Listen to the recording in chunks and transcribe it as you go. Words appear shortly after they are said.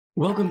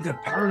Welcome to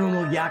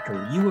Paranormal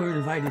Yakker. You are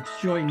invited to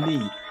join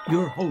me,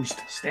 your host,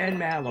 Stan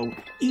Mallow,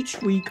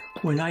 each week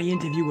when I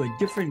interview a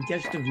different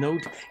guest of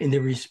note in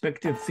their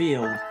respective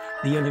field.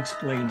 The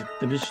unexplained,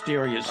 the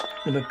mysterious,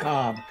 the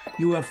macabre,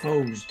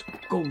 UFOs,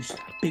 ghosts,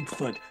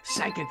 Bigfoot,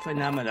 psychic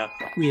phenomena.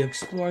 We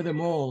explore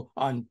them all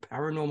on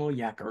Paranormal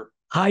Yakker.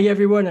 Hi,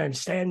 everyone. I'm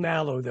Stan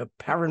Mallow, the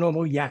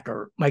Paranormal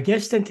Yakker. My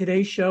guest on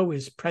today's show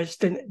is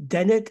Preston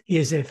Dennett. He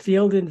is a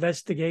field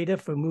investigator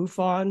for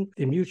MUFON,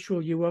 the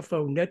Mutual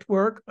UFO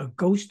Network, a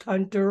ghost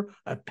hunter,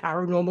 a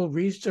paranormal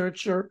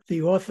researcher,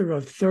 the author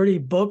of 30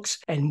 books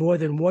and more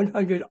than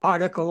 100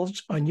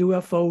 articles on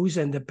UFOs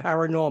and the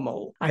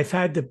paranormal. I've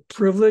had the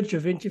privilege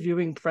of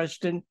interviewing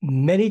Preston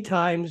many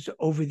times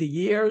over the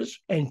years,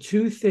 and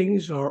two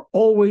things are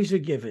always a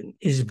given.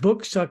 His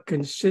books are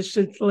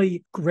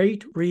consistently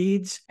great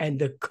reads,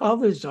 and the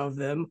covers of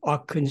them are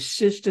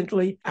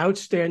consistently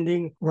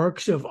outstanding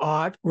works of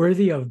art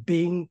worthy of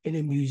being in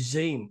a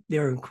museum.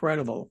 They're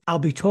incredible. I'll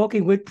be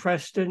talking with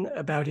Preston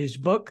about his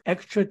book,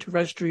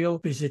 Extraterrestrial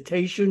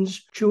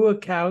Visitations, True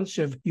Accounts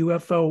of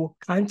UFO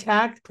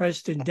Contact.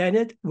 Preston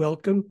Dennett,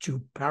 welcome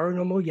to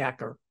Paranormal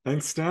Yakker.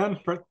 Thanks, Stan.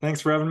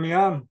 Thanks for having me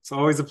on. It's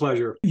always a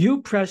pleasure.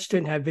 You,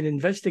 Preston, have been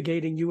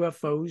investigating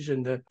UFOs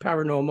and the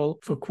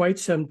paranormal for quite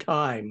some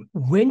time.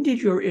 When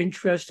did your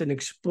interest in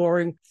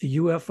exploring the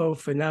UFO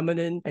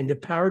phenomenon and the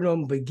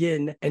paranormal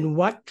begin, and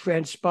what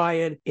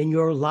transpired in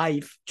your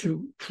life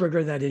to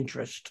trigger that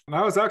interest?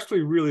 I was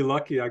actually really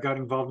lucky. I got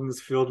involved in this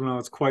field when I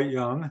was quite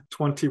young,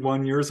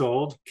 21 years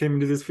old. Came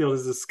into this field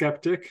as a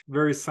skeptic,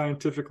 very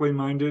scientifically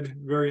minded,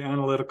 very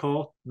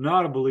analytical,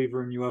 not a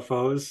believer in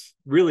UFOs,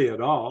 really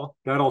at all.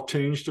 That all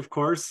changed, of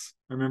course.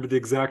 I remember the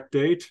exact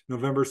date,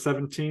 November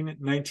 17,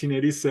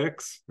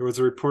 1986. There was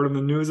a report on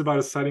the news about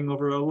a sighting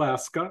over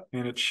Alaska,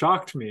 and it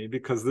shocked me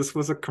because this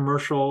was a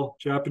commercial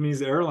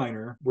Japanese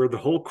airliner where the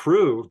whole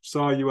crew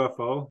saw a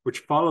UFO, which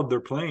followed their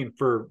plane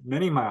for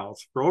many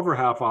miles, for over a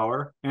half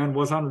hour, and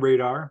was on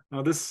radar.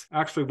 Now, this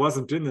actually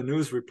wasn't in the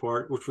news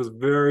report, which was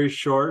very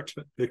short.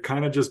 They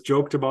kind of just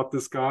joked about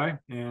this guy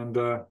and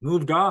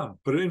moved on.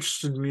 But it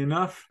interested me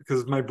enough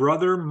because my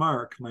brother,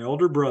 Mark, my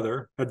older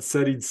brother, had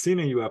said he'd seen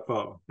a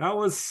UFO. That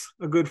was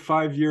a good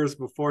 5 years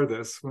before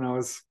this when I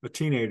was a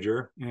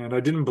teenager, and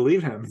I didn't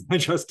believe him. I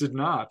just did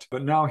not.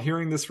 But now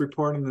hearing this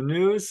report in the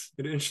news,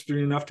 it interested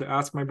me enough to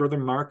ask my brother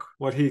Mark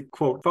what he,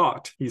 quote,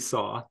 thought he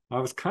saw.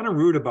 I was kind of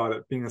rude about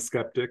it, being a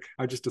skeptic.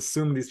 I just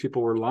assumed these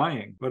people were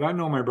lying. But I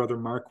know my brother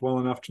Mark well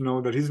enough to know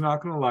that he's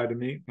not going to lie to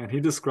me, and he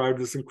described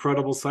this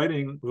incredible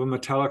sighting of a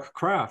metallic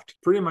craft,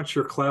 pretty much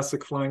your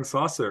classic flying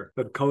saucer.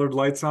 It had colored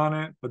lights on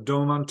it, a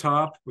dome on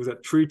top. It was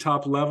at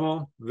treetop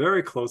level,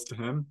 very close to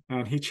him,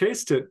 and he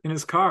chased it in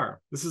his car.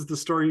 This is the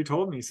story he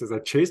told me. He says, I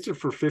chased it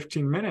for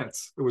 15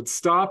 minutes. It would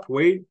stop,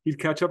 wait, he'd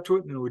catch up to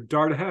it, and it would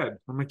dart ahead.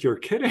 I'm like, you're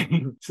kidding.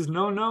 He says,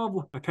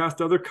 no. I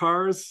passed other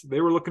cars.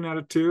 They were looking at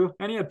it too.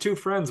 And he had two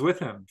friends with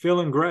him, Phil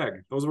and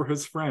Greg. Those were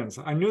his friends.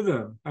 I knew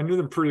them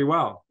pretty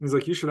well. He's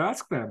like, you should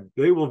ask them.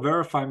 They will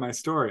verify my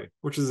story,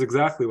 which is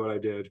exactly what I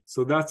did.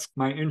 So that's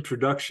my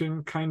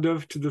introduction kind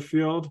of to the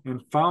field,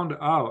 and found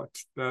out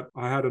that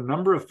I had a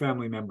number of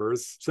family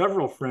members,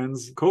 several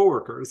friends,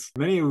 coworkers,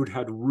 many who'd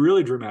had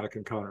really dramatic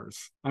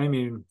encounters. I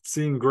mean,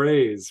 seeing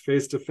grays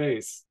face to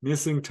face,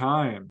 missing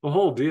time, the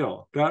whole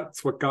deal.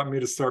 That's what got me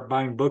to start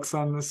buying books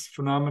on this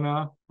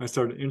phenomena. I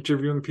started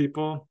interviewing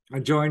people. I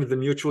joined the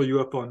Mutual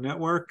UFO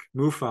Network,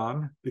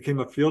 MUFON, became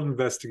a field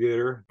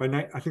investigator.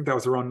 I think that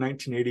was around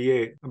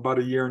 1988, about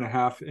a year and a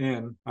half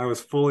in. I was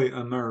fully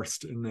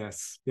immersed in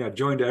this. Yeah,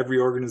 joined every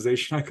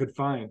organization I could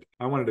find.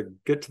 I wanted to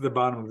get to the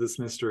bottom of this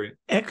mystery.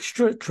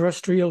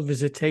 Extraterrestrial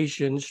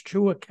Visitations,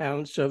 True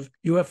Accounts of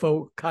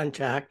UFO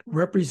Contact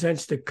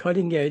represents the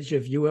cutting edge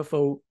of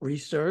UFO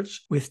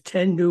research with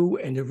 10 new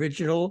and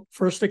original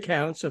first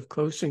accounts of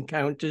close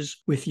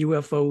encounters with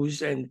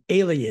UFOs and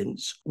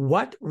aliens.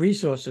 What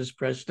resources,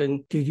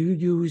 Preston, did you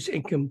use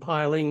in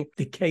compiling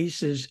the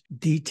cases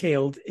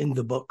detailed in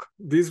the book?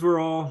 These were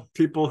all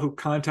people who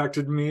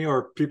contacted me,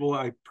 or people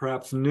I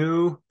perhaps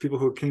knew, people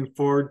who came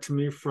forward to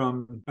me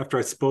from after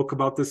I spoke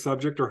about this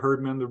subject or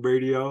heard me on the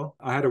radio.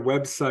 I had a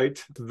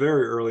website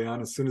very early on.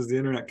 As soon as the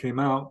internet came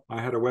out,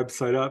 I had a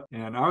website up,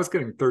 and I was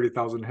getting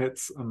 30,000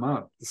 hits a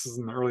month. This is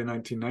in the early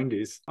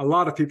 1990s. A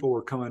lot of people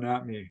were coming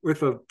at me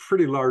with a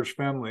pretty large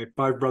family,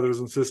 5 brothers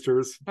and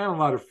sisters, and a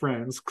lot of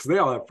friends, because they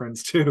all have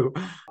friends too.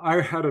 I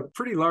had a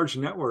pretty large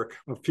network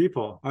of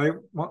people. I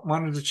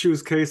wanted to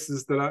choose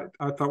cases that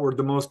I thought were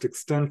the most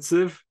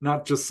extensive,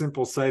 not just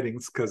simple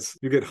sightings, because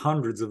you get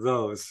hundreds of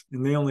those,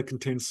 and they only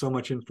contain so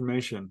much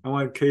information. I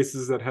wanted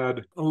cases that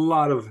had a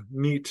lot of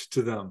meat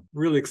to them,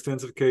 really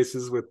extensive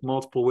cases with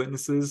multiple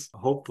witnesses,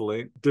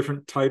 hopefully,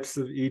 different types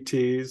of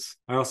ETs.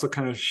 I also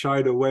kind of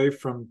shied away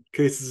from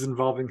cases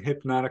involving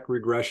hypnotic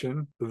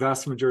regression. The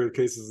vast majority of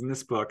cases in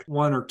this book,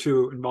 1 or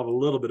 2 involve a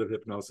little bit of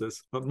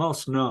hypnosis, but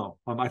most no.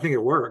 I think it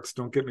it works.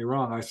 Don't get me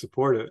wrong, I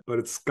support it, but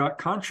it's got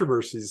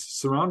controversies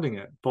surrounding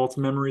it. False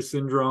memory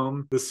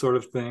syndrome, this sort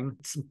of thing.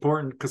 It's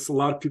important because a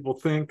lot of people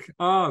think,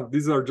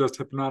 these are just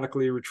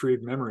hypnotically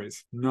retrieved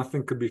memories.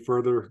 Nothing could be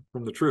further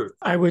from the truth.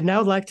 I would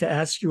now like to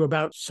ask you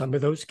about some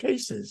of those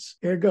cases.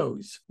 Here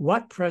goes.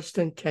 What,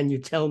 Preston, can you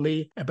tell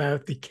me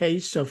about the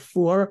case of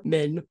 4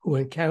 men who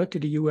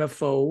encountered a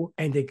UFO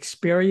and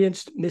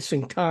experienced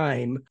missing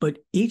time, but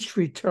each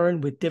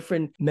returned with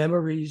different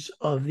memories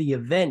of the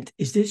event?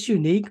 Is this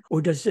unique,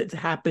 or does it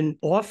happen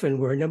often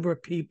where a number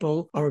of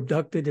people are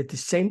abducted at the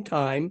same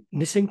time,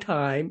 missing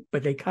time,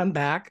 but they come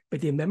back,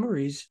 but their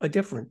memories are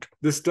different?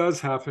 This does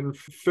happen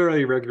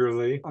fairly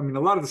regularly. I mean,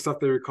 a lot of the stuff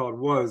they recalled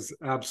was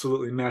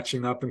absolutely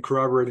matching up and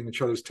corroborating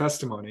each other's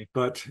testimony,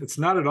 but it's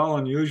not at all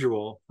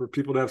unusual for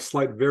people to have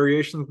slight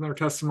variations in their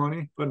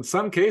testimony. But in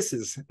some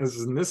cases,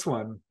 as in this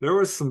one, there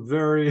was some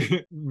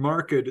very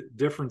marked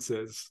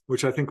differences,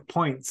 which I think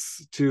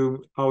points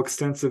to how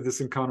extensive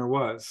this encounter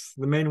was.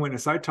 The main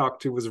witness I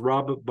talked to was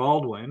Rob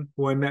Baldwin,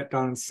 who I met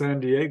down in San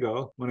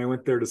Diego when I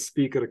went there to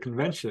speak at a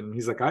convention.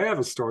 He's like, I have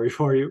a story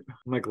for you.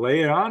 I'm like,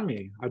 lay it on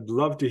me. I'd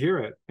love to hear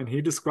it. And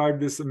he described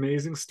this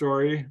amazing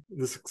story,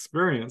 this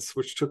experience,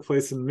 which took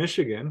place in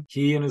Michigan.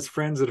 He and his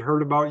friends had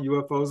heard about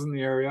UFOs in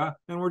the area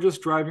and were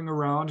just driving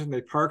around, and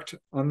they parked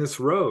on this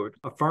road,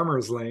 a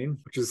farmer's lane,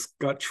 which has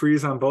got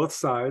trees on both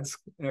sides,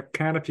 a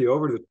canopy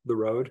over the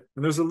road.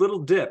 And there's a little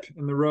dip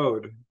in the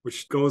road,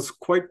 which goes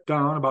quite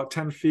down, about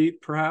 10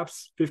 feet,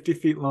 perhaps 50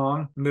 feet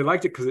long. And they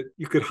liked it because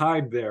you could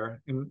hide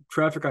there and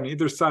traffic on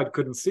either side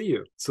couldn't see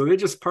you. So they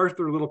just parked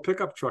their little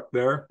pickup truck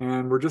there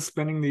and were just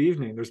spending the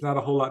evening. There's not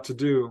a whole lot to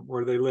do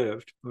where they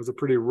lived. It was a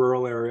pretty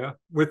rural area.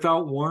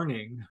 Without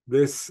warning,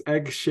 this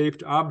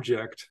egg-shaped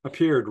object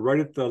appeared right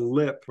at the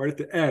lip, right at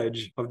the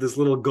edge of this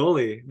little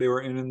gully they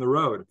were in the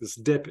road, this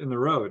dip in the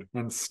road,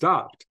 and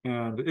stopped.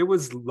 And it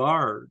was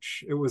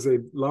large. It was a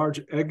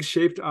large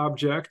egg-shaped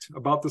object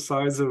about the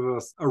size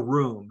of a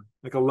room,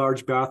 like a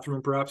large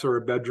bathroom perhaps, or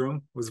a bedroom.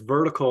 It was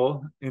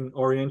vertical in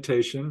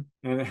orientation,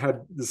 and it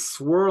had this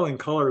swirling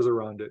colors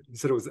around it. He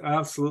said it was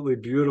absolutely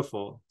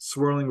beautiful,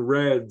 swirling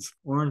reds,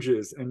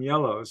 oranges, and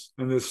yellows,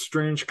 and this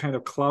strange kind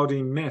of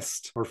cloudy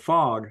mist or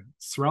fog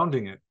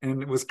surrounding it.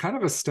 And it was kind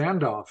of a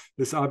standoff.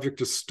 This object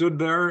just stood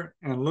there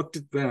and looked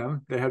at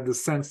them. They had the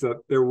sense that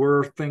there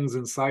were things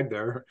inside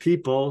there,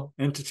 people,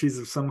 entities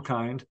of some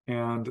kind,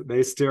 and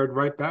they stared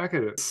right back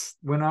at it. It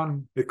went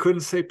on, they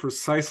couldn't say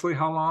precisely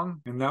how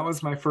long, and that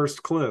was my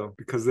first clue,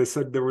 because they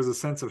said there was a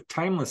sense of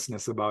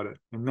timelessness about it.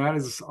 And that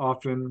is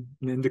often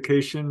an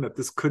indication that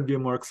this could be a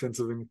more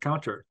extensive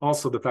encounter.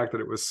 Also, the fact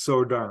that it was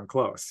so darn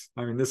close.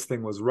 I mean, this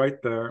thing was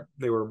right there.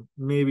 They were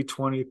maybe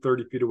 20,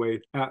 30 feet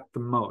away at the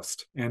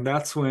most. And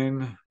that's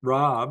when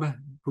Rob,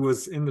 who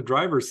was in the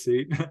driver's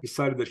seat,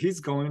 decided that he's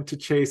going to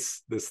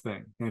chase this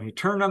thing. And he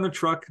turned on the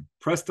truck,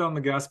 pressed down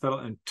the gas pedal,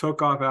 and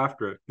took off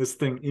after it. This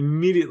thing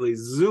immediately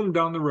zoomed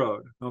down the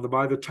road. Now,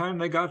 by the time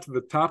they got to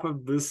the top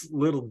of this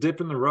little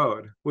dip in the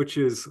road, which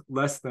is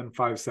less than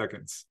 5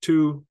 seconds,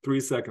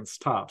 2-3 seconds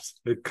tops,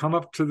 they'd come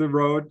up to the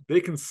road.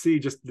 They can see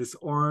just this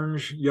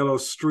orange yellow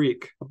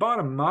streak about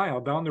a mile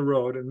down the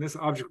road, and this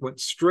object went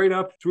straight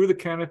up through the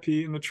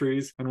canopy in the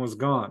trees and was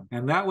gone.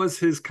 And that was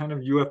his kind of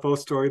UFO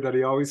story that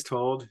he always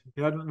told.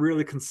 He hadn't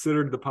really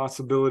considered the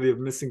possibility of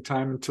missing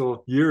time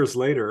until years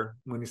later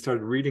when he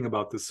started reading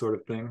about this sort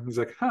of thing. He's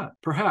like,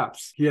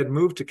 perhaps. He had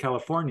moved to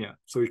California,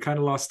 so he kind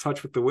of lost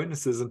touch with the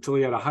witnesses until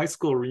he had a high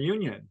school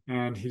reunion.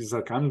 And he's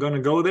like, I'm going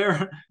to go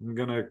there. I'm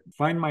going to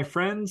find my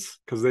friends,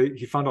 because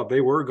he found out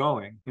they were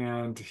going.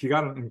 And he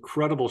got an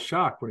incredible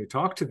shock when he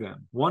talked to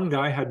them. One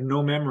guy had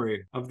no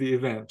memory of the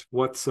event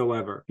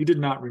whatsoever. He did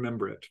not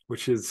remember it,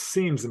 which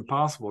seems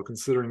impossible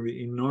considering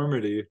the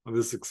enormity of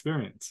this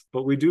experience.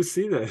 But we do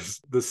see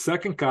this. The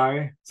second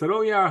guy said,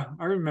 oh yeah,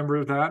 I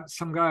remember that.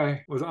 Some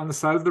guy was on the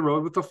side of the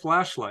road with a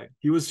flashlight.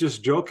 He was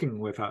just joking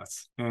with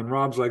us. And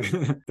Rob's like,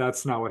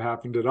 that's not what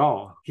happened at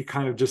all. He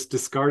kind of just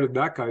discarded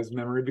that guy's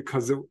memory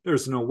because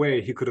there's no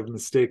way he could have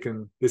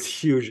mistaken this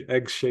huge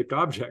egg-shaped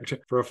object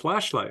for a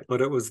flashlight.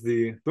 But it was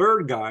the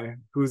third guy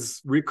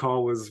whose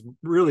recall was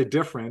really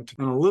different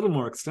and a little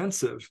more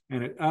extensive.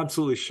 And it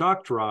absolutely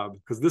shocked Rob,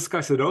 because this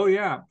guy said, oh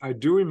yeah, I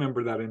do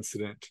remember that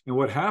incident. And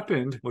what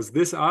happened was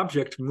this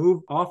object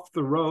moved off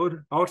the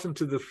road out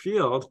into the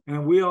field,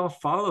 and we all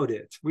followed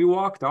it. We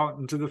walked out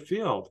into the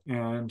field,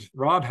 and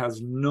Rob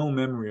has no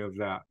memory of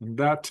that. And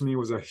that to me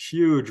was a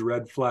huge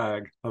red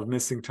flag of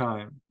missing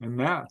time. And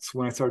that's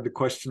when I started to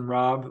question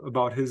Rob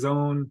about his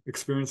own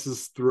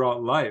experiences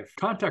throughout life.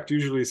 Contact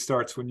usually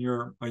starts when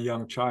you're a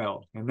young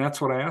child. And that's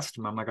what I asked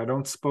him. I'm like, I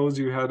don't suppose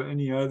you had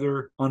any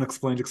other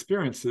unexplained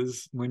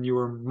experiences when you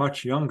were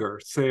much younger,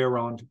 say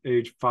around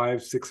age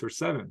 5, 6, or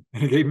 7.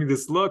 And he gave me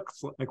this look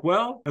like,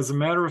 well, as a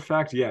matter of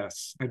fact,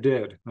 yes, I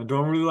did. I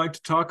don't really like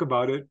to talk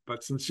about it,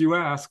 but since you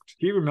asked,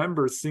 he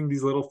remembers seeing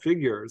these little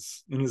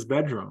figures in his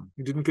bedroom.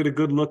 He didn't get a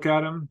good look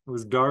at them. It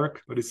was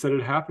dark, but he said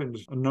it happened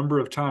a number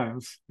of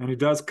times. And he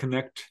does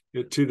connect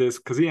it to this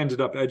because he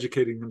ended up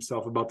educating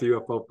himself about the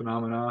UFO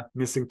phenomena,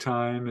 missing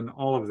time, and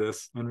all of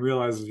this, and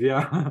realizes,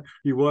 yeah,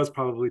 he was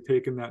probably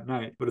taken that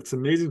night. But it's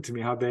amazing to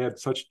me how they had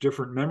such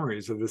different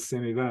memories of this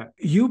same event.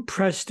 You,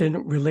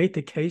 Preston, relate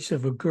the case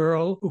of a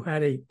girl who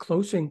had a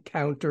close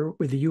encounter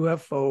with a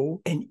UFO,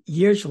 and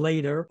years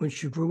later, when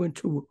she grew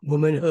into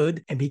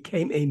womanhood and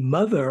became a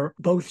mother,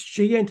 both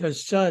she and her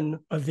son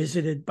are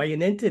visited by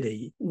an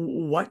entity.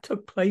 What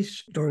took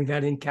place during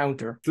that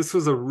encounter? This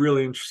was a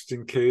really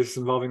interesting case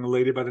involving a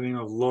lady by the name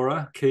of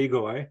Laura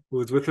Kagoy, who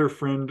was with her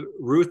friend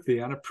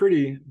Ruthie on a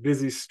pretty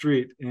busy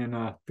street in,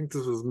 I think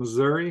this was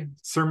Missouri,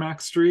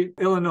 Cermak Street,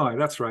 Illinois.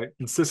 That's right,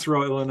 in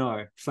Cicero,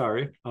 Illinois.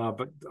 Sorry.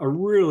 But a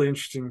really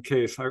interesting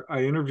case.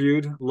 I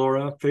interviewed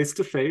Laura face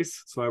to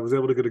face, so I was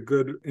able to get a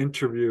good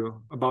interview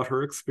about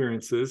her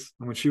experiences.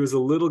 And when she was a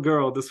little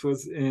girl, this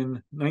was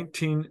in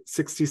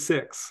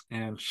 1966,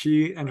 and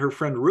she and her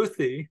friend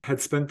Ruthie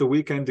had spent the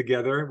weekend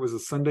together. It was a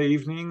Sunday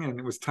evening, and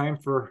it was time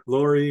for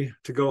Lori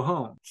to go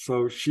home.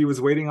 So she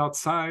was waiting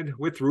outside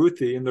with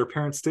Ruthie in their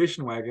parents'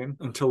 station wagon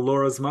until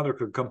Laura's mother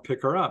could come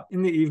pick her up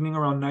in the evening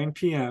around 9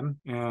 p.m.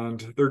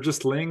 And they're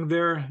just laying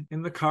there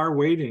in the car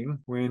waiting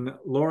when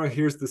Laura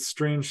hears this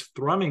strange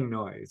thrumming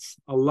noise,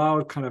 a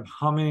loud kind of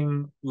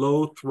humming,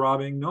 low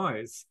throbbing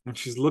noise. And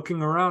she's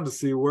looking around to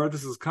see where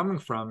this is coming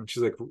from. And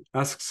she's like,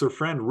 asks her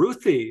friend,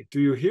 Ruthie, do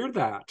you hear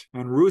that?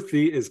 And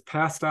Ruthie is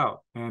passed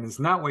out and is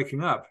not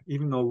waking up,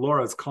 even though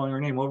Laura is calling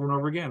her name over and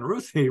over again,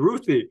 Ruthie,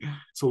 Ruthie.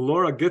 So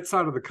Laura gets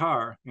out of the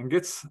car and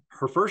gets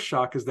her first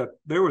shock is that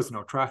there was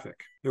no traffic.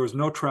 There was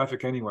no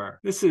traffic anywhere.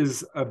 This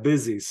is a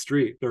busy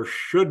street. There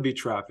should be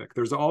traffic.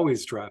 There's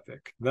always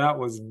traffic. That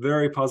was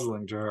very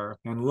puzzling to her.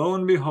 And lo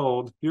and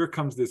behold, here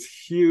comes this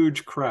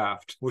huge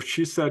craft, which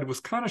she said was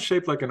kind of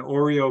shaped like an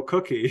Oreo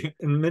cookie.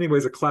 In many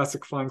ways, a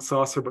classic flying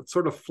saucer, but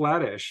sort of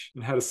flattish,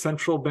 and had a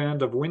central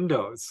band of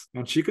windows.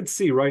 And she could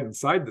see right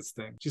inside this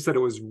thing. She said it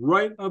was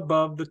right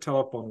above the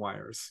telephone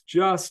wires,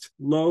 just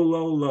low,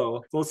 low,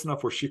 low, close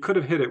enough where she could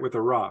have hit it with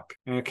a rock.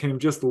 And it came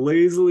just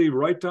lazily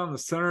right down the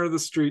center of the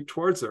street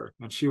towards her.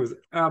 And she was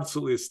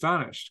absolutely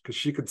astonished because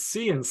she could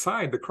see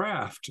inside the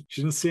craft.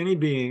 She didn't see any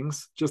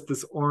beings, just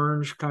this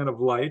orange kind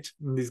of light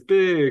and these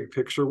big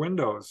picture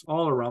windows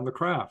all around the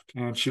craft.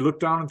 And she looked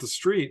down at the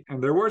street,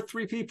 and there were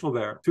 3 people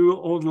there, 2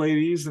 old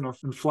ladies in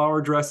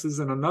flower dresses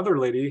and another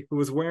lady who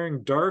was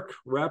wearing dark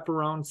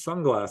wraparound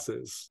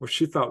sunglasses, which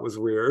she thought was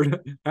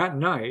weird, at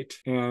night,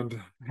 and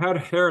had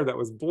hair that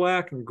was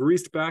black and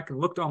greased back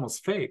and looked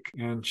almost fake.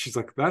 And she's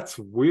like, that's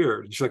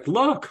weird. And she's like,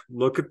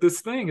 look at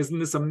this thing. Isn't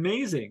this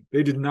amazing?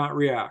 They did not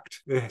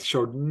react. They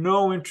showed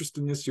no interest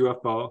in this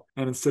UFO,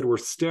 and instead were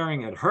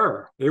staring at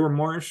her. They were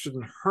more interested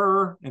in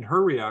her and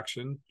her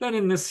reaction than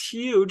in this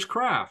huge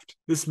craft.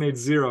 This made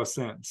 0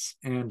 sense.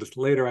 And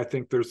later, I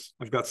think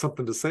I've got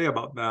something to say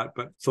about that.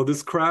 But so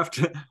this craft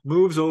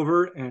moves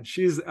over, and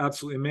she's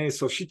absolutely amazed.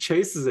 So she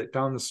chases it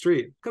down the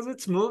street because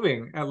it's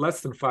moving at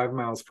less than 5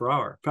 miles per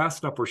hour,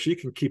 fast enough where she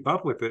can keep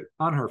up with it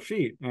on her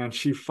feet. And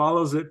she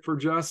follows it for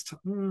just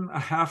a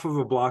half of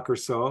a block or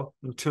so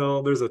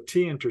until there's a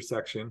T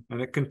intersection,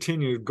 and it continued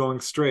going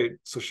straight.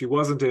 So she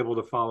wasn't able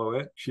to follow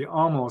it. She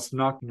almost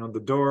knocked, the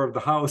door of the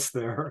house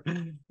there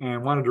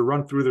and wanted to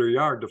run through their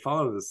yard to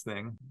follow this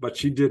thing, but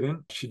she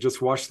didn't. She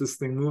just watched this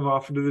thing move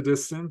off into the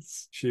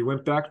distance. She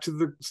went back to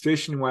the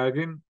station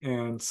wagon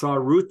and saw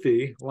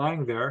Ruthie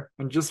lying there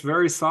and just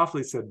very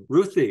softly said,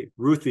 Ruthie.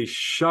 Ruthie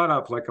shot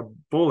up like a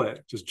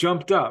bullet, just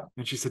jumped up.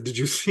 And she said, did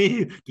you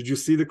see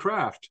the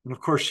craft? And of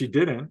course she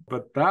didn't,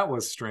 but that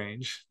was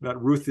strange that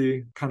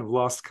Ruthie kind of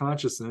lost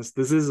consciousness.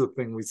 This is a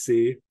thing we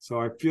see. So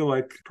I feel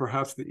like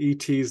perhaps the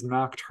ETs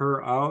knocked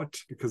her out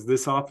because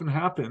this often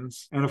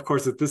happens. And of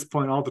course, at this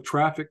point, all the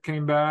traffic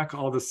came back,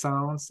 all the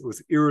sounds. It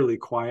was eerily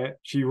quiet.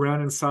 She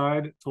ran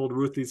inside, told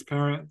Ruthie's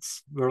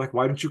parents. They're like,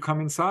 why didn't you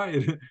come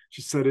inside?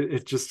 She said,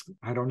 it just,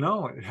 I don't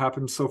know. It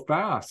happened so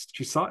fast.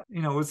 She saw,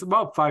 it was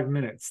about 5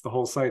 minutes, the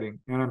whole sighting.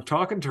 And I'm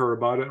talking to her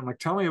about it. I'm like,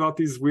 tell me about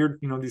these weird,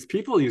 these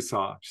people you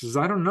saw. She says,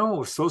 I don't know. It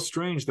was so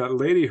strange. That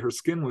lady, her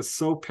skin was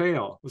so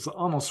pale. It was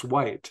almost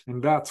white.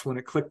 And that's when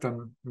it clicked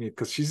on me,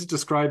 because she's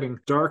describing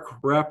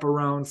dark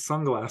wraparound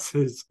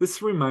sunglasses.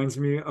 This reminds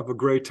me of a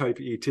gray type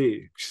ET.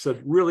 She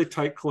said really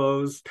tight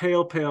clothes,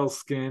 pale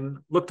skin,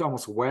 looked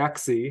almost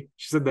waxy.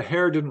 She said the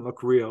hair didn't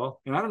look real.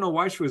 And I don't know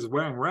why she was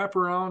wearing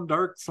wraparound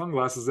dark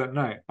sunglasses at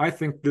night. I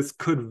think this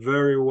could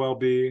very well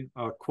be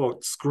a,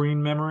 quote,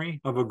 screen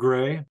memory of a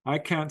gray. I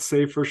can't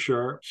say for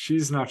sure.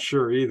 She's not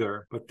sure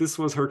either. But this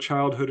was her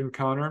childhood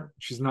encounter.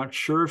 She's not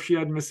sure if she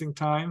had missing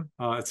time.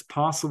 It's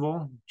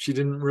possible. She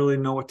didn't really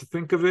know what to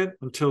think of it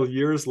until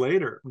years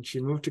later when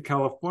she moved to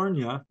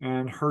California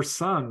and her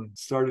son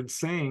started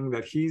saying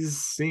that he's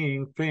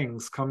seeing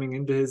things coming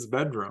into his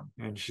bedroom.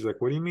 And she's like,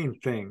 what do you mean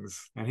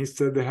things? And he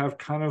said they have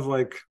kind of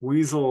like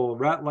weasel,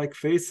 rat-like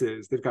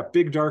faces. They've got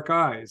big dark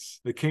eyes.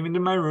 They came into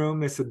my room.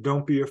 They said,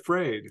 don't be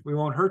afraid. We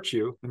won't hurt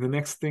you. And the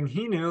next thing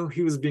he knew,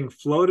 he was being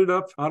floated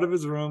up out of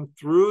his room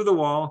through the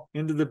wall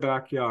into the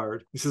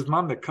backyard. He says,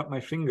 Mom, they cut my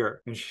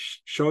finger. And she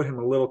showed him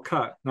a little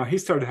cut. Now he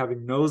started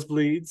having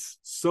nosebleeds.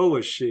 So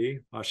was she.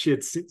 She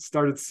had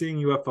started seeing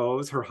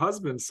UFOs. Her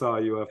husband saw saw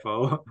a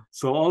UFO.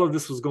 So all of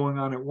this was going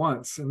on at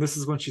once. And this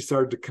is when she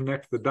started to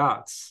connect the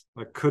dots.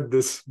 Like, could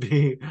this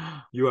be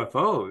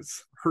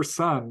UFOs? Her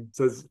son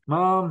says,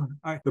 Mom,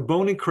 the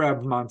bony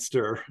crab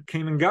monster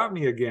came and got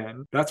me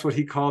again. That's what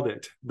he called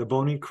it, the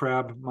bony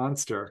crab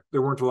monster.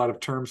 There weren't a lot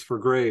of terms for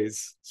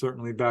grays.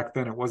 Certainly back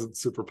then it wasn't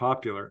super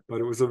popular,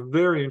 but it was a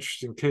very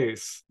interesting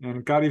case. And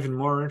it got even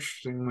more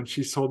interesting when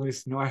she told me,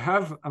 I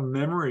have a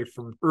memory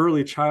from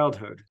early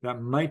childhood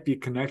that might be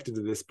connected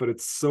to this, but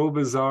it's so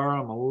bizarre,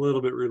 I'm a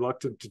little bit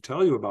reluctant to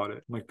tell you about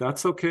it. I'm like,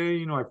 that's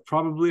okay. I've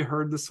probably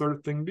heard this sort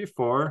of thing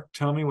before.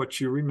 Tell me what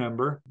you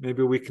remember.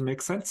 Maybe we can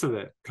make sense of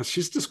it. Because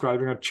she's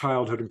describing a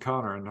childhood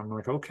encounter. And I'm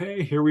like,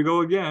 okay, here we go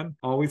again.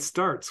 Always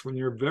starts when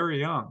you're very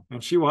young.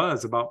 And she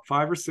was about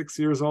 5 or 6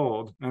 years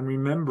old and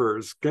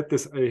remembers, get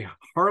this, a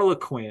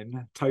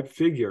harlequin type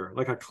figure,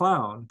 like a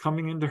clown,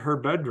 coming into her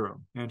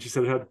bedroom. And she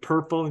said it had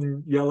purple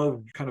and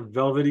yellow kind of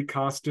velvety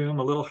costume,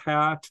 a little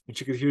hat, and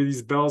she could hear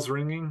these bells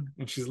ringing.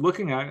 And she's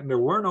looking at it and there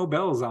were no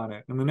bells on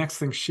it. And the next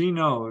thing she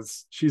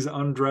knows, she's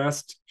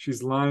undressed.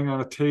 She's lying on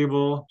a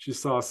table. She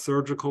saw a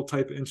surgical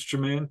type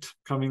instrument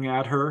coming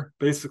at her.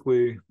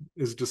 Basically,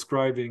 is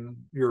describing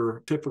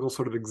your typical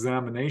sort of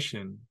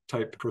examination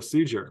type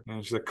procedure.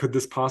 And she's like, could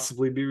this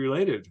possibly be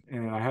related?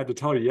 And I had to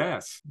tell her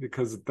yes,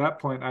 because at that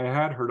point I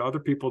had heard other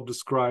people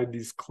describe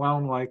these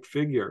clown-like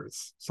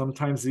figures.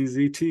 Sometimes these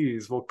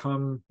ETs will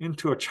come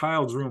into a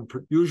child's room,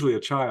 usually a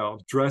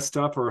child, dressed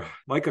up or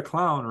like a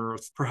clown, or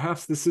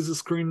perhaps this is a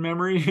screen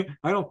memory.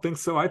 I don't think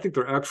so. I think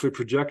they're actually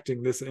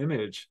projecting this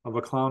image of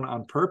a clown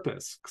on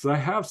purpose, because I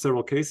have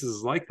several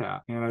cases like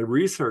that. And I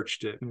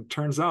researched it, and it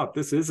turns out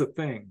this is a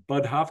thing.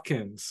 Bud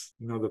Hopkins,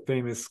 the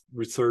famous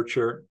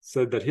researcher,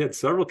 said that he had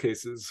several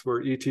cases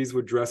where ETs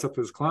would dress up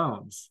as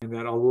clowns, and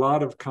that a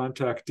lot of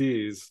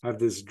contactees have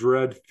this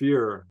dread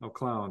fear of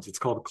clowns. It's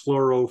called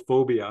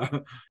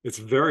chlorophobia. It's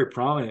very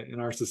prominent in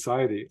our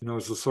society.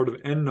 As a sort of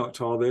end note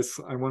to all this,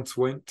 I once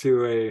went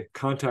to a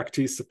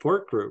contactee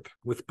support group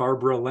with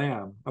Barbara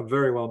Lamb, a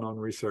very well-known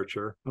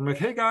researcher. I'm like,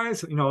 hey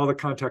guys, all the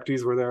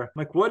contactees were there. I'm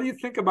like, what do you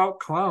think about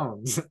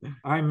clowns?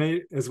 I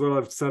may as well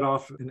have set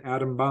off an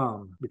atom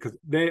bomb, because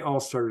they all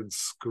started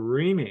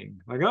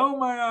screaming like, oh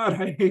my God,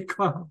 I hate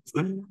clowns.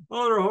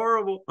 Oh, they're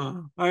horrible.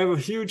 I have a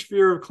huge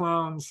fear of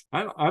clowns.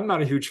 I'm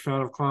not a huge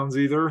fan of clowns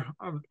either.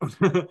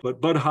 But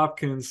Bud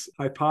Hopkins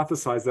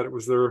hypothesized that it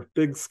was their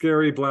big,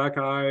 scary black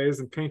eyes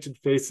and painted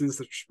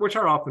faces, which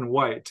are often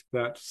white,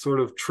 that sort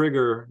of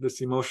trigger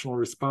this emotional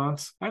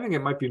response. I think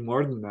it might be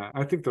more than that.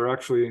 I think they're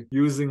actually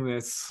using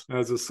this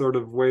as a sort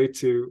of way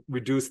to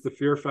reduce the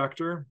fear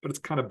factor, but it's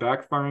kind of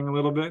backfiring a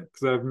little bit,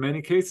 because I have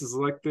many cases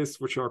like this,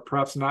 which are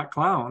perhaps not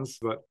clowns,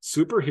 but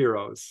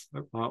superheroes.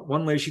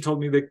 One lady, she told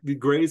me that the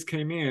Greys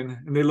came in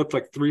and they looked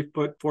like 3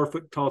 foot, 4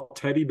 foot tall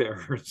teddy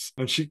bears.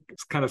 And she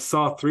kind of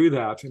saw through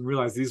that and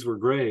realized these were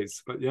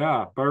Greys. But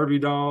yeah, Barbie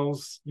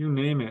dolls, you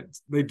name it,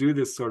 they do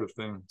this sort of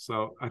thing.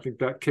 So I think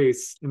that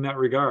case, in that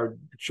regard,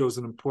 shows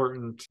an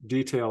important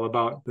detail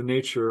about the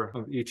nature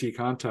of ET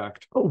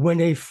contact.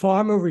 When a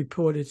farmer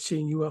reported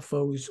seeing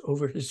UFOs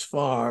over his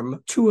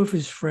farm, 2 of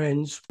his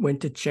friends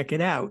went to check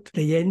it out.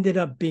 They ended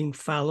up being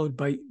followed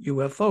by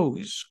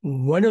UFOs.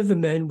 One of the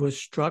men was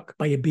struck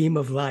by a beam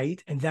of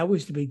light, and that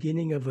was the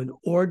beginning of an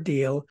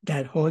ordeal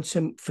that haunts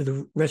him for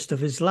the rest of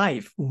his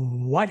life.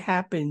 What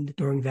happened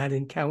during that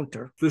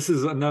encounter? This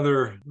is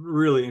another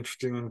really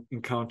interesting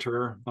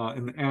encounter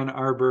in the Ann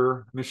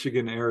Arbor,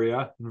 Michigan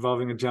area,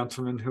 involving a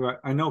gentleman who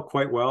I know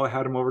quite well. I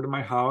had him over to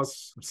my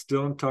house. I'm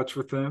still in touch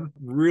with him.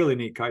 Really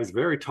neat guy. He's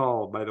very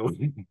tall, by the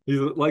way. He's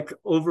like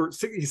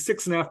he's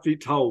 6.5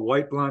 feet tall,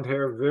 white blonde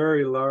hair,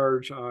 very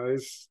large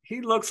eyes.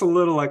 He looks a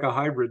little like a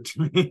hybrid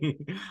to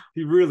me.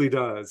 He really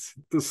does.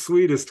 The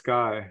sweetest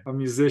guy, a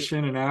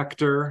musician, an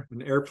actor,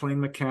 an airplane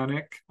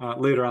mechanic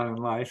later on in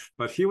life.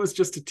 But he was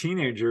just a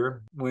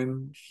teenager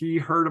when he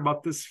heard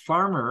about this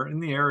farmer in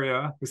the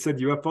area who said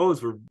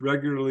UFOs were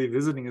regularly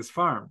visiting his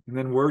farm. And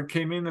then word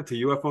came in that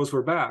the UFOs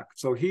were back.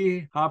 So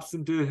he hops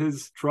into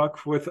his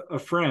truck with a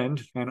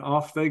friend and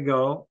off they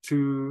go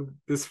to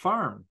this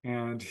farm.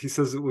 And he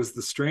says it was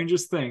the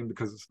strangest thing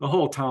because the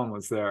whole town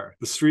was there.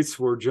 The streets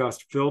were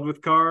just filled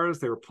with cars.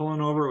 They were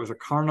pulling over. It was a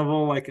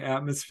carnival-like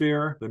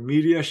atmosphere. The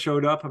media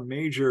showed up, a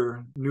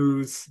major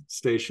news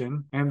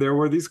station, and there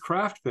were these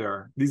craft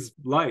there, these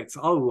lights,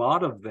 a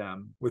lot of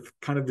them with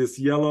kind of this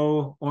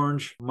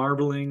yellow-orange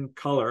marbling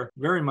color,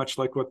 very much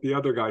like what the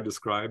other guy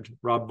described,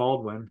 Rob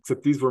Baldwin,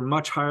 except these were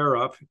much higher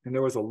up, and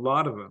there was a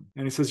lot of them.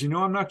 And he says,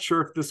 I'm not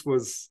sure if this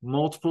was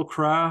multiple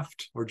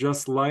craft or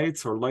just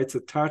lights or lights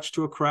attached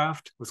to a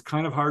craft. It was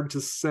kind of hard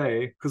to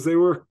say because they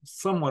were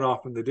somewhat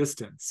off in the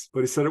distance.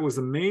 But he said it was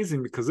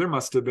amazing because there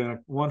must have been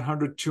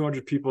 100,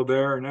 200 people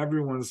there and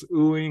everyone's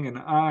oohing and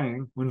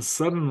eyeing when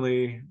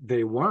suddenly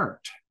they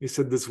weren't. He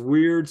said this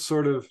weird weird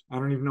sort of, I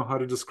don't even know how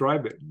to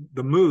describe it.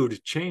 The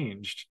mood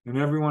changed and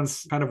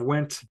everyone's kind of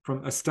went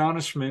from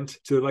astonishment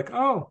to like,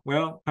 oh,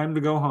 well, time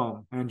to go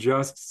home, and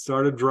just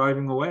started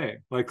driving away.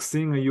 Like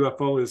seeing a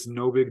UFO is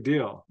no big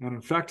deal. And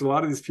in fact, a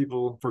lot of these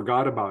people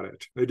forgot about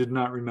it. They did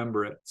not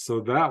remember it. So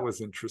that was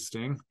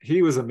interesting.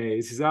 He was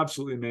amazed. He's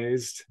absolutely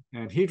amazed.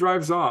 And he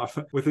drives off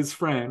with his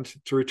friend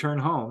to return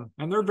home.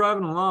 And they're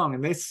driving along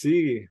and they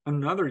see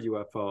another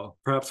UFO,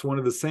 perhaps one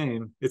of the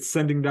same. It's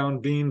sending down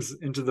beams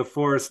into the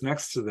forest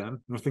next to them.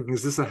 And they're thinking,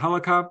 is this a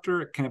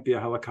helicopter? It can't be a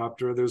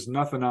helicopter. There's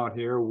nothing out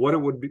here.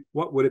 What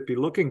would it be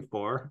looking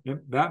for?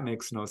 That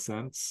makes no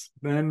sense.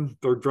 Then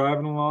they're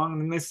driving along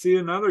and then they see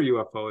another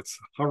UFO. It's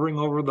hovering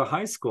over the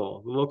high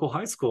school, the local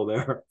high school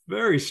there.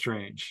 Very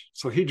strange.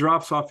 So he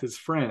drops off his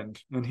friend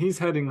and he's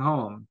heading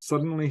home.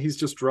 Suddenly he's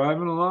just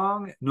driving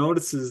along,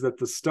 notices that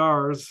the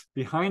stars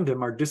behind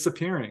him are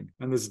disappearing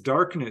and this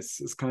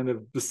darkness is kind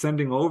of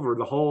descending over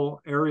the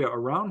whole area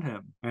around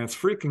him, and it's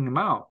freaking him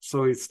out.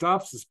 So he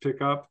stops his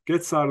pickup,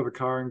 gets out of the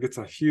car, and gets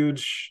a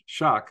huge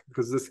shock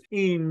because this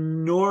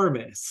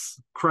enormous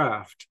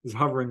craft is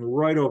hovering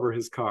right over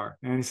his car.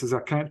 And he says, I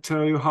can't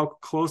tell you how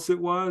close it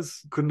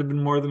was. Couldn't have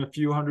been more than a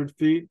few hundred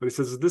feet. But he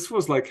says, this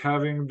was like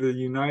having the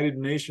United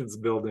Nations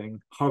building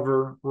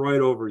hover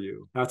right over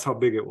you. That's how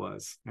big it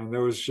was. And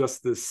there was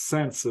just this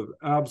sense of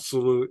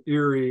absolute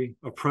eerie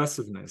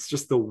oppressiveness,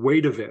 just the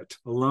weight of it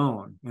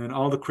alone. And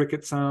all the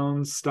cricket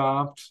sounds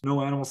stopped,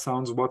 no animal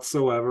sounds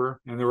whatsoever.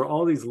 And there were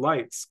all these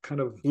lights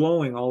kind of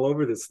glowing all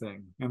over this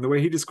thing. And the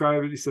way he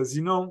described it, he says,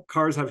 you know,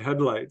 cars have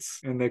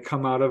headlights and they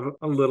come out of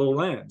a little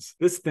lens.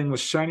 This thing was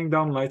shining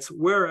down lights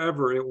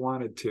wherever it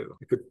wanted to.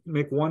 It could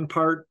make one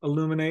part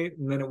illuminate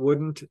and then it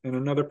wouldn't, and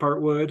another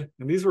part would.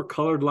 And these were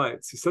colored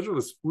lights. He said it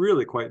was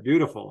really quite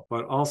beautiful,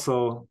 but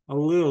also a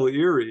little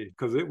eerie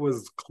because it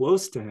was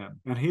close to him.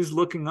 And he's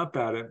looking up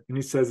at it and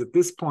he says, at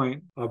this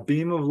point, a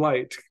beam of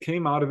light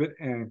came out of it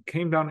and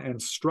came down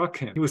and struck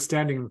him. He was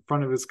standing in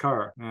front of his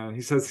car. And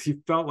he says he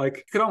felt like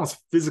he could almost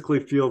physically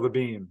feel the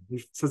beam.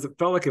 He says it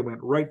felt like it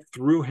went right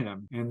through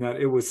him and that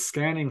it was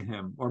scanning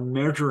him or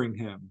measuring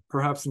him,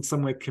 perhaps in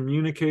some way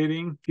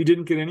communicating. He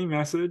didn't get any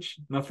message,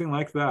 nothing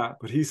like that.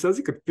 But he says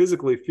he could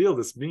physically feel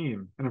this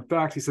beam. And in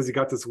fact, he says he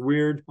got this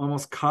weird,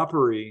 almost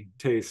coppery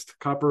taste,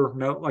 copper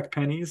melt like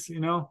pennies, you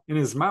know, in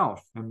his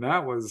mouth. And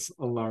that was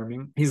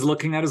alarming. He's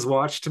looking at his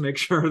watch to make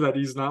sure that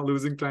he's not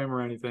losing time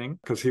or anything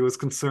because he was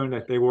concerned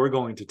that they were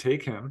going to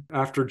take him.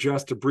 After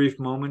just a brief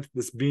moment,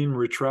 this beam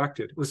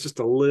retracted. It was just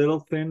a little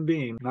thin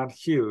beam, not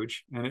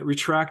huge. And it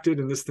retracted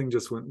and this thing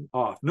just went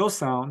off. No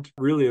sound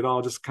really at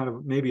all, just kind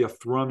of maybe a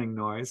thrumming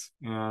noise.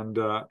 And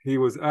he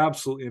was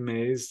absolutely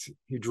amazed.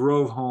 He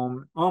drove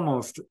home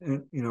almost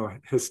in,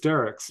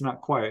 hysterics,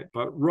 not quite,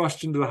 but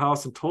rushed into the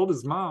house and told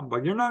his mom,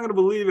 like, you're not going to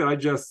believe it. I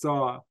just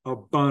saw a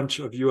bunch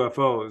of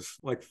UFOs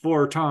like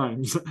 4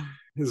 times.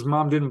 His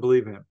mom didn't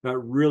believe him. That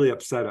really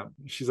upset him.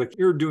 She's like,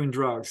 you're doing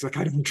drugs. He's like,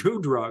 I don't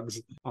do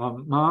drugs.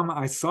 Mom,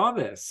 I saw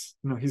this.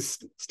 He's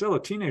still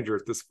a teenager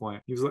at this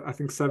point. He was, I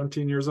think,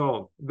 17 years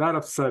old. That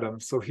upset him.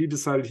 So he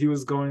decided he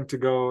was going to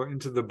go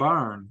into the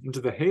barn,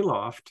 into the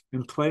hayloft,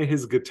 and play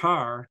his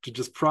guitar to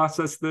just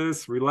process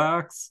this,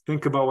 relax,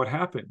 think about what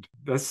happened.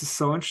 This is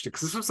so interesting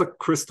because this was a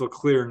crystal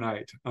clear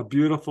night, a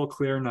beautiful,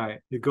 clear night.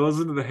 He goes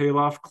into the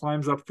hayloft,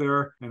 climbs up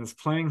there, and is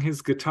playing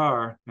his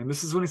guitar. And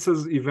this is when he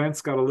says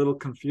events got a little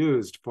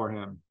confused for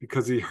him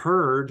because he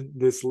heard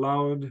this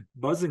loud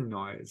buzzing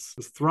noise,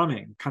 this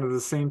thrumming, kind of the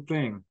same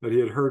thing that he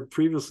had heard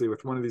previously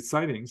with one of these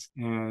sightings.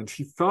 And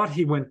he thought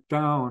he went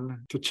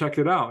down to check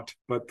it out.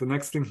 But the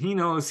next thing he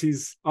knows,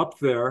 he's up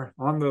there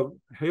on the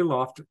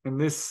hayloft and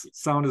this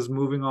sound is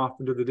moving off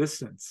into the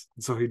distance.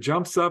 And so he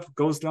jumps up,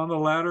 goes down the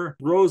ladder,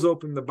 throws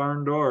open the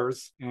barn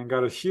doors and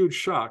got a huge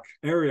shock.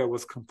 Area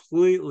was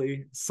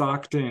completely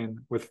socked in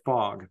with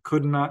fog,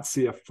 could not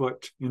see a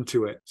foot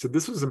into it. So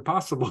this was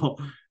impossible.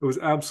 It was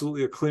absolutely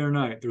a clear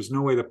night. There's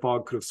no way the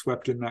fog could have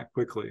swept in that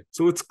quickly.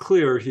 So it's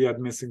clear he had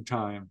missing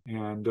time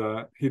and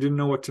he didn't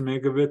know what to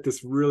make of it.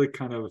 This really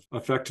kind of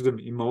affected him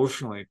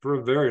emotionally for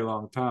a very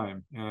long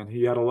time. And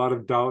he had a lot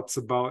of doubts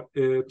about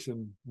it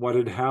and what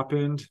had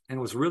happened. And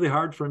it was really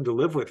hard for him to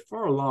live with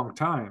for a long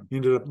time. He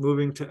ended up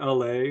moving to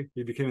LA.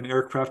 He became an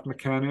aircraft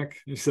mechanic.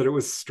 He said it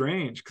was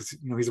strange because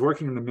he's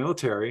working in the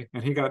military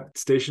and he got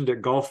stationed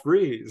at Gulf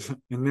Breeze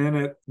and then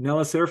at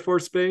Nellis Air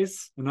Force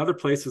Base and other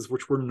places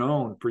which were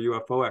known for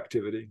UFO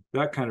activity.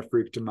 That kind of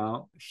freaked him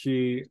out.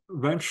 He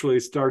eventually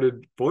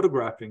started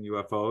photographing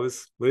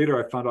UFOs.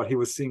 Later, I found out he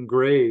was seeing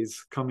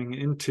grays coming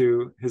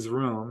into his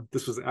room.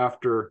 This was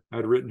after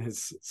I'd written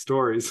his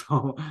story,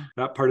 so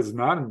that part is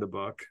not in the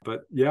book.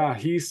 But yeah,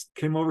 he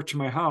came over to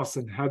my house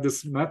and had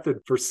this method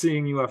for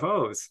seeing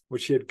UFOs,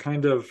 which he had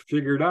kind of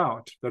figured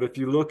out, that if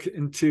you look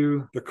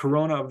into the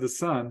corona of the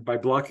sun by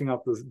blocking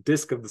out the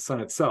disk of the sun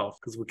itself,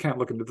 because we can't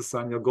look into the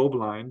sun, you'll go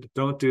blind.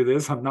 Don't do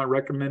this. I'm not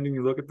recommending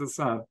you look at the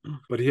sun.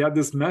 But he had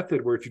this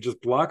method where if you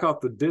just block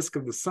out the disk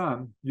of the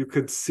sun, you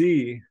could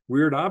see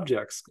weird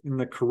objects in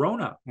the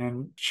corona.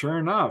 And sure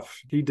enough,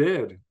 he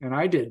did. And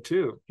I did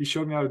too. He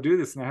showed me how to do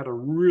this, and I had a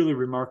really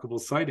remarkable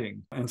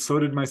sighting. And so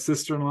did my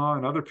sister-in-law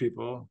and other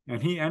people.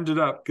 And he ended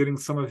up getting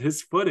some of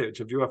his footage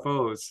of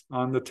UFOs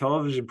on the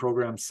television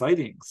program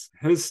Sightings.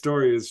 His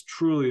story is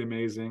truly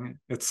amazing.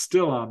 It's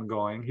still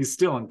ongoing. He's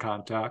still in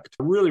contact.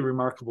 A really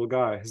remarkable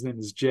guy. His name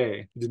is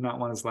Jay. He did not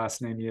want his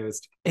last name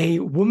used. A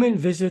woman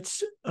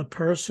visits a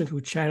person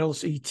who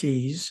channels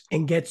ETs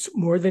and gets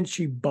more than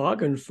she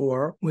bargained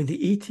for when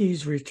the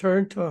ETs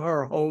return to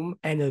her home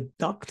and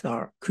abduct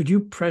her. Could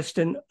you,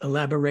 Preston,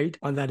 elaborate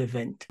on that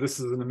event? This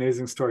is an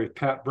amazing story.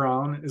 Pat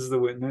Brown is the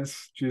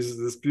witness. She's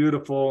this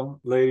beautiful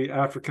lady,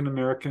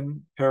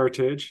 African-American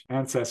heritage,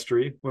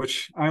 ancestry,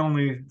 which I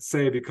only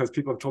say because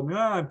people have told me,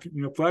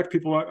 black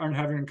people aren't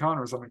having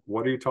encounters. I'm like,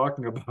 what are you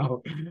talking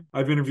about?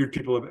 I've interviewed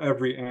people of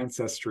every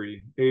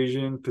ancestry,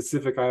 Asian,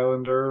 Pacific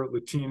Islander,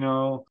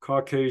 Latino,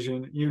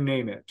 Caucasian, you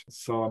name it.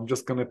 So I'm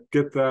just going to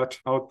get that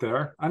out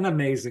there. An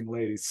amazing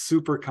lady,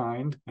 super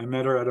kind. I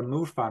met her at a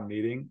MUFON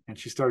meeting and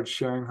she started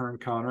sharing her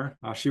encounter.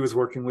 She was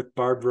working with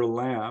Barbara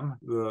Lamb,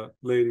 the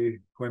lady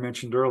who I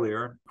mentioned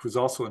earlier, who's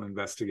also an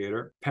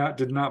investigator. Pat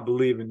did not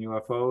believe in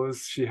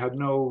UFOs. She had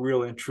no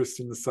real interest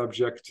in the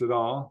subject at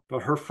all,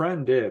 but her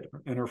friend did.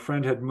 And her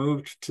friend had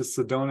moved to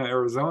Sedona,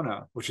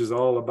 Arizona, which is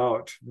all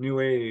about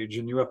New Age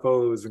and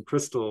UFOs and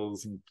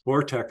crystals and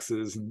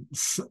vortexes and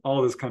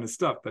all this kind of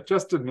stuff that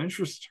just didn't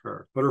interest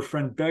her. But her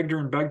friend begged her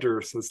and begged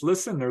her, says,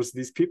 listen, there's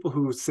these people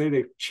who say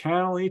they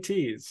channel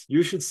ETs.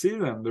 You should see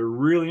them. They're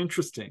really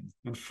interesting.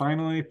 And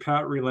finally,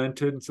 Pat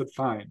relented and said,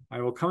 fine,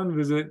 I will come and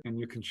visit and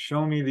you can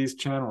show me these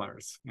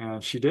channelers.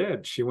 And she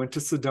did. She went to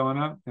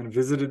Sedona and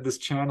visited this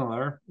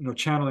channeler.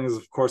 Channeling is,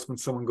 of course, when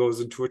someone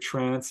goes into a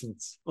trance and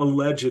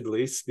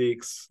allegedly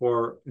speaks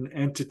for an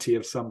entity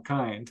of some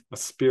kind, a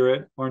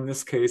spirit, or in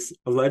this case,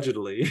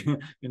 allegedly,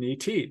 an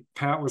ET.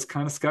 Pat was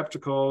kind of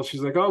skeptical.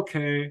 She's like,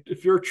 okay,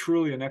 if you're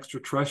truly an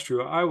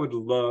extraterrestrial, I would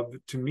love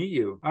to meet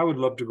you. I would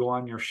love to go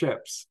on your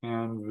ships.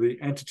 And the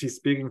entity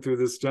speaking through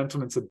this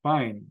gentleman said,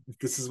 fine, if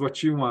this is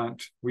what you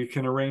want, we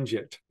can arrange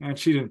it. And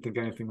she didn't think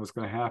anything was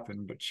going to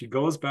happen, but she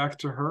goes back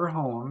to her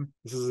home.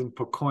 This is in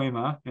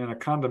Pacoima, in a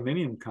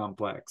condominium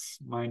complex,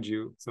 mind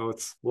you. So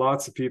it's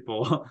lots of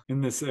people in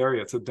this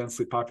area. It's a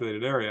densely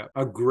populated area.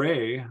 A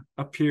gray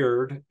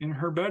appeared in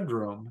her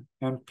bedroom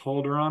and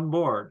pulled her on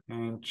board.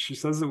 And she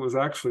says it was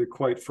actually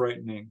quite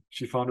frightening.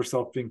 She found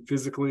herself being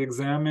physically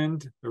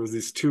examined. There was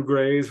these two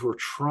grays who were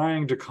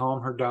trying to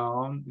calm her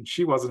down, and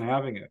she wasn't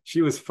having it.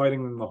 She was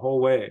fighting them the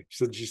whole way.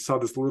 She said she saw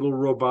this little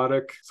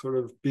robotic sort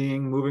of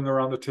being moving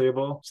around the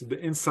table. She said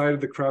the inside of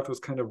the craft was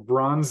kind of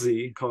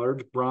bronzy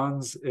colored,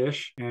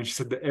 bronze-ish. And she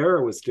said the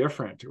air was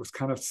different. It was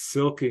kind of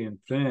silky and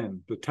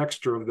thin. The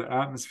texture of the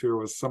atmosphere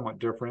was somewhat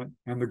different.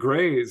 And the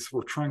grays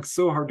were trying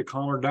so hard to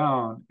calm her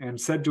down and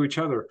said to each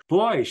other,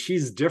 boy,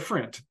 she's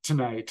different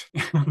tonight.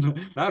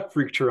 And that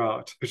freaked her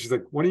out. Because she's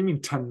like, what do you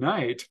mean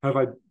tonight?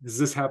 Has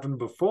this happened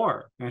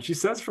before? And she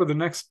says for the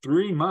next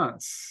 3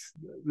 months,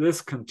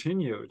 this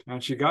continued.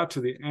 And she got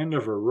to the end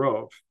of her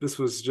rope. This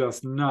was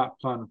just not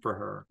fun for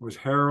her. It was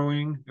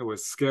harrowing. It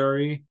was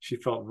scary. She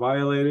felt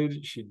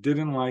violated. She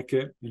didn't like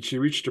it. And she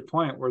reached a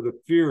point where the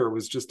fear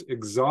was just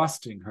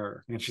exhausting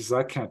her. And she said,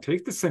 I can't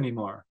take this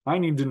anymore. I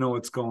need to know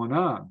what's going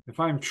on. If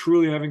I'm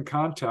truly having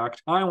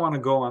contact, I want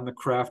to go on the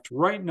craft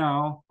right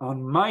now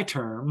on my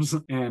terms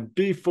and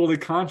be fully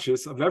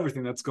conscious of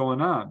everything that's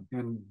going on.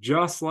 And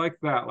just like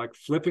that, like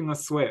flipping a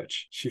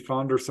switch, she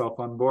found herself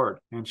on board.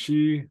 And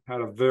she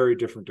had a very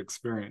different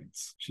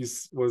experience. She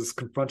was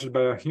confronted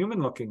by a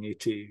human-looking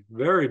ET,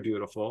 very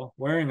beautiful,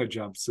 wearing a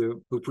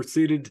jumpsuit, who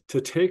proceeded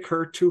to take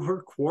her to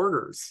her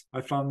quarters.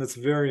 I found this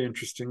very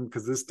interesting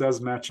because this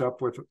does match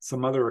up with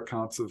some other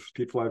accounts of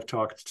people I've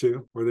talked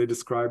to where they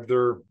describe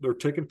they're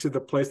taken to the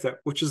place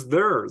which is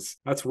theirs.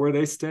 That's where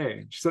they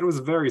stay. She said it was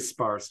very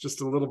sparse,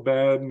 just a little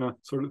bed and a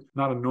sort of,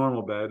 not a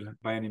normal bed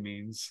by any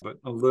means, but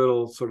a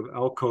little sort of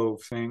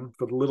alcove thing,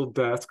 but a little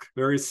desk,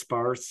 very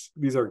sparse.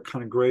 These are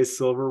kind of gray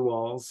silver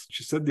walls.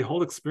 She said the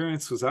whole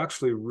experience was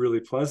actually really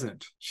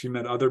pleasant. She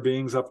met other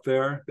beings up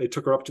there. They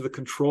took her up to the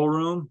control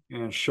room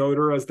and showed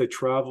her as they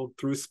traveled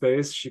through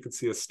space. She could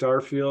see a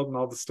star field and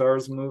all the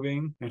stars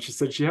moving. And she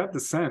said she had the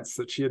sense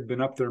that she had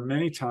been up there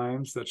many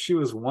times, that she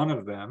was one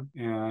of them.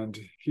 And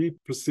he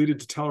proceeded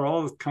to tell her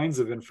all kinds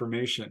of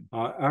information.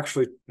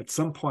 Actually, at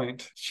some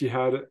point, she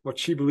had what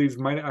she believes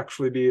might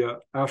actually be an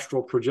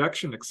astral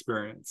projection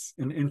experience,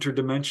 an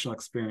interdimensional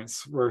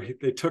experience, where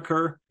they took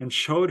her and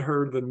showed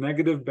her the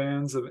negative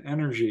bands of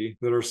energy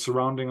that are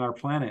surrounding our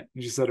planet.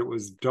 And she said it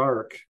was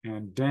dark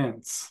and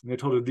dense. And they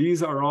told her,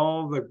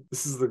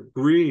 this is the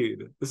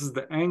greed, this is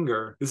the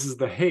anger, this is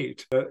the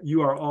hate that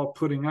you are all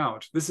putting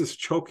out. This is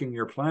choking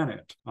your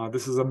planet.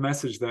 This is a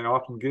message that I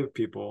often give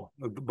people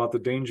about the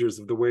dangers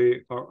of the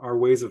way our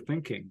ways of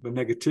thinking, the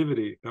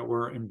negativity that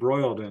we're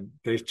embroiled in.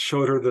 They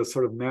showed her the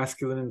sort of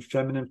masculine and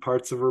feminine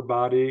parts of her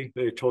body.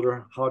 They told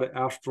her how to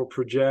astral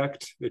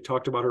project. They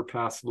talked about her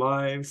past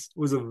lives. It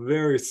was a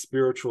very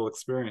spiritual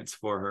experience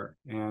for her.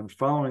 And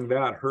following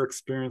that, her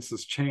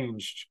experiences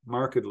changed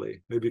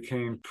markedly. They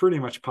became pretty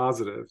much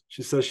positive.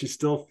 She says she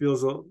still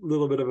feels a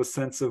little bit of a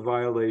sense of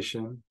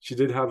violation. She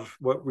did have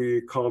what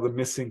we call the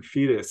missing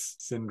fetus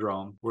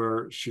syndrome,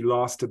 where she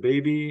lost a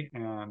baby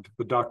and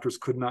the doctors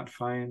could not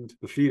find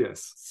the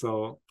fetus.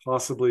 So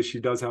possibly she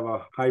does have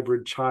a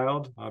hybrid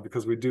child,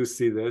 because we do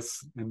see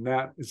this. And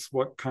that is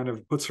what kind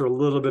of puts her a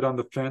little bit on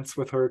the fence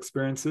with her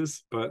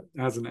experiences. But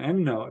as an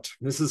end note,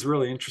 this is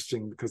really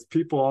interesting because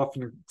people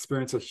often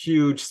experience a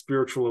huge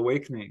spiritual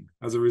awakening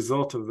as a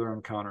result of their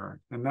encounter.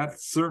 And that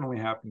certainly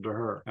happened to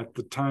her. At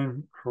the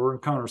time her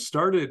encounter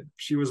started,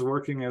 she was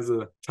working as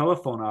a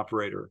telephone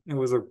operator. It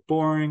was a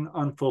boring,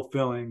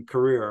 unfulfilling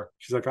career.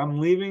 She's like, I'm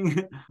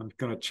leaving. I'm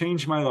going to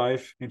change my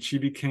life. And she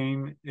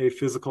became a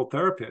physical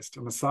therapist,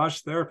 a massage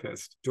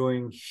therapist,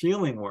 doing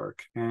healing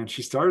work. And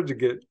she started to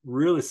get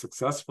really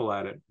successful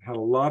at it, had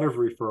a lot of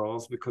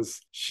referrals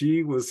because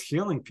she was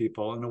healing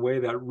people in a way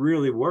that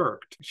really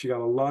worked. She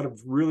got a lot of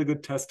really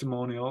good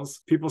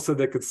testimonials. People said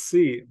they could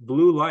see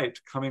blue light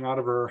coming out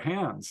of her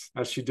hands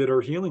as she did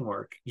her healing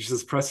work. She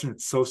says, Preston,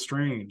 it's so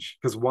strange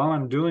because while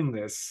I'm doing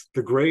this,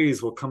 the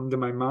grays will come to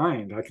my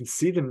mind. I can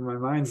see them in my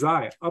mind's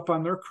eye up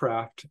on their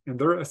craft and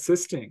they're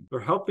assisting. They're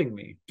helping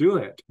me do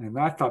it. And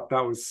I thought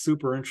that was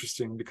super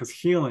interesting because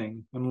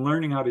healing and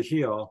learning how to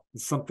heal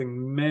is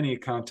something many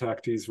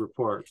contactees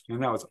report.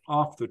 And that was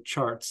off the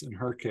charts in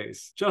her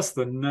case. Just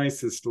the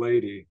nicest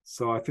lady.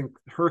 So I think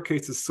her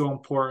case is so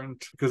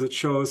important because it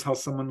shows how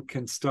someone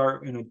can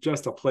start in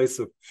just a place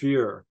of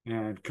fear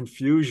and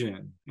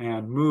confusion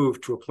and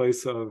move to a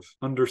place of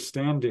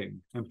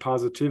understanding and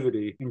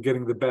positivity and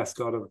getting the best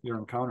out of your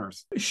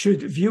encounters.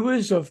 Should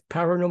viewers of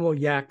Paranormal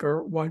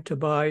Yacker want to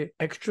buy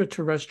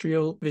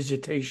Extraterrestrial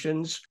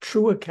Visitations,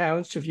 True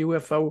Accounts of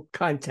UFO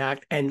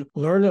Contact, and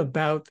learn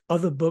about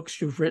other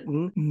books you've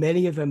written,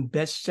 many of them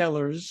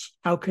bestsellers,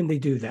 how can they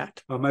do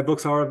that? My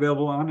books are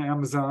available on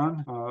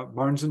Amazon,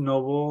 Barnes &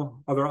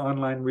 Noble, other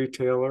online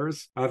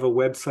retailers. I have a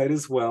website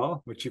as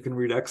well, which you can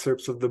read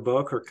excerpts of the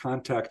book or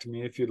contact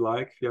me if you'd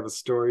like. If you have a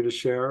story to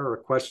share or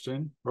a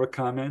question or a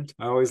comment,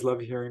 I always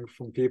love hearing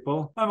from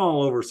people. I'm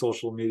all over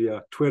social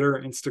media,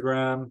 Twitter,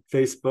 Instagram,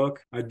 Facebook.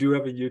 I do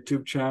have a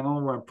YouTube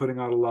channel where I'm putting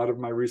out a lot of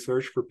my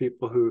research for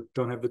people who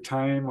don't have the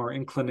time or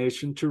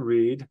inclination to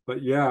read.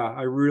 But yeah,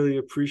 I really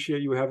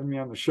appreciate you having me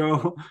on the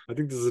show. I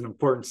think this is an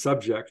important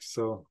subject,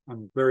 so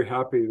I'm very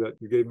happy that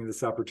you gave me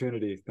this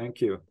opportunity.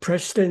 Thank you.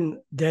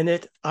 Preston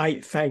Dennett,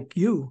 I thank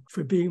you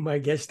for being my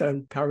guest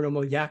on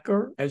Paranormal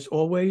Yacker. As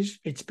always,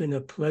 it's been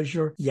a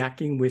pleasure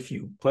yakking with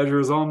you. Pleasure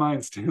is all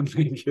mine, Stan.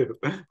 Thank you.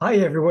 Hi,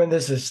 everyone.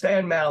 This is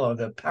Stan Mallow,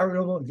 the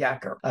Paranormal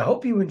Yacker. I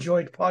hope you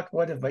enjoyed part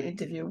one of my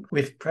interview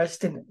with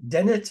Preston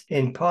Dennett.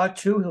 In part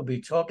two, he'll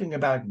be talking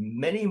about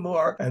many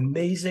more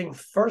amazing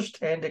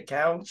first-hand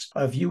accounts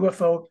of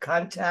UFO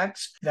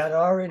contacts that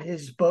are in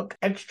his book,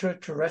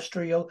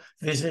 Extraterrestrial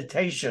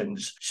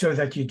Visitations. So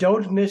that you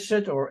don't miss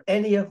it or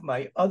any of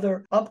my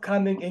other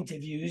upcoming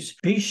interviews,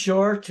 be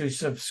sure to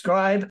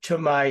subscribe to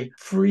my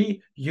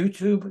free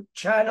YouTube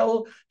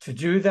channel. To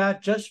do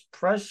that, just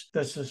press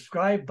the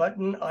subscribe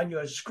button on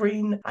your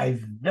screen. I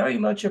very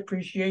much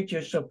appreciate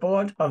your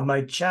support of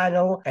my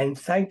channel and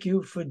thank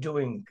you for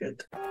doing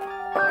it.